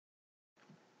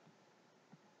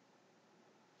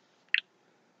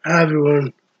Hi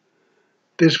everyone,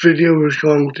 this video is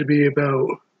going to be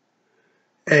about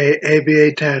a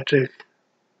ABA tactic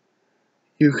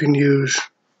you can use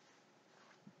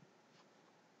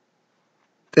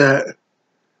that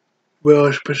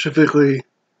will specifically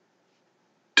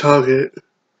target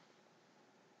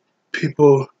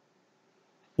people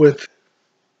with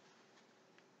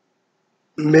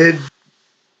mid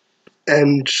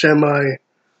and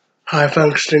semi-high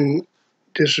functioning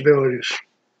disabilities.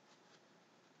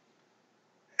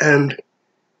 And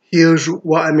here's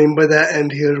what I mean by that,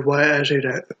 and here's why I say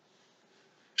that.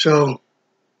 So,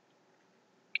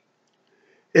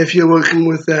 if you're working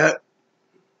with that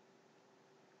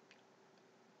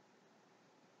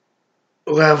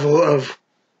level of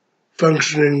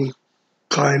functioning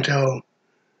clientele,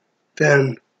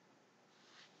 then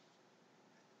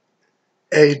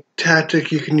a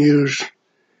tactic you can use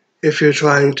if you're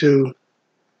trying to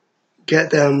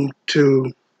get them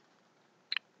to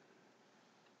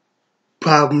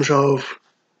problem solve,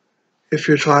 if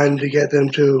you're trying to get them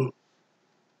to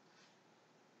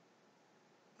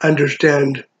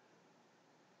understand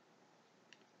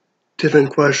different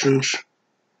questions,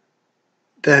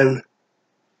 then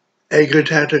a good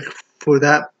tactic for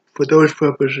those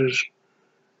purposes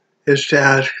is to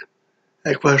ask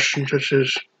a question such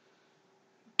as,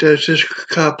 does this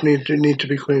cup need to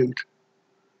be cleaned?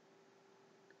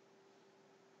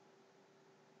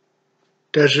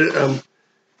 Does it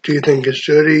do you think it's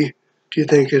dirty? Do you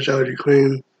think it's already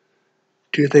clean?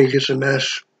 Do you think it's a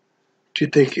mess? Do you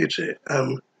think it's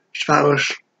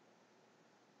spotless?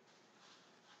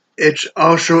 It's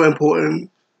also important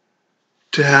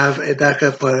to have a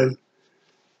backup plan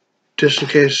just in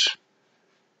case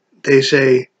they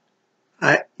say,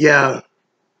 I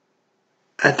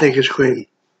think it's clean.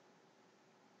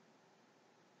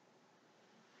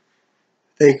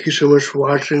 Thank you so much for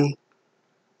watching.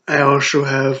 I also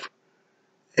have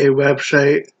a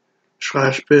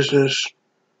website/business,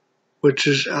 which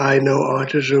is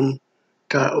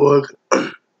iknowautism.org.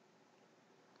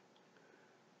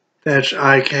 That's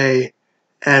IKNOW,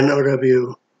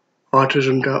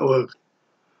 autism.org.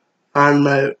 On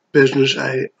my business,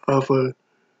 I offer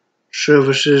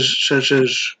services such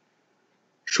as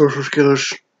social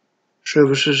skills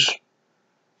services.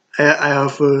 I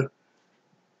offer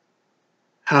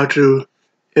how to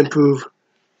improve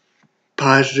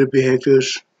positive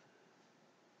behaviors,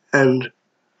 and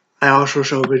I also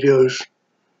sell videos.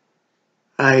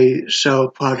 I sell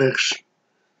products,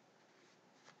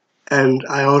 and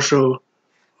I also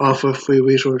offer free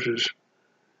resources.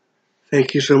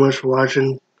 Thank you so much for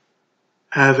watching.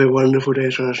 Have a wonderful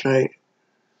day last night,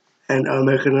 and I'll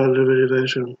make another video very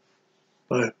soon.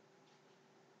 Bye.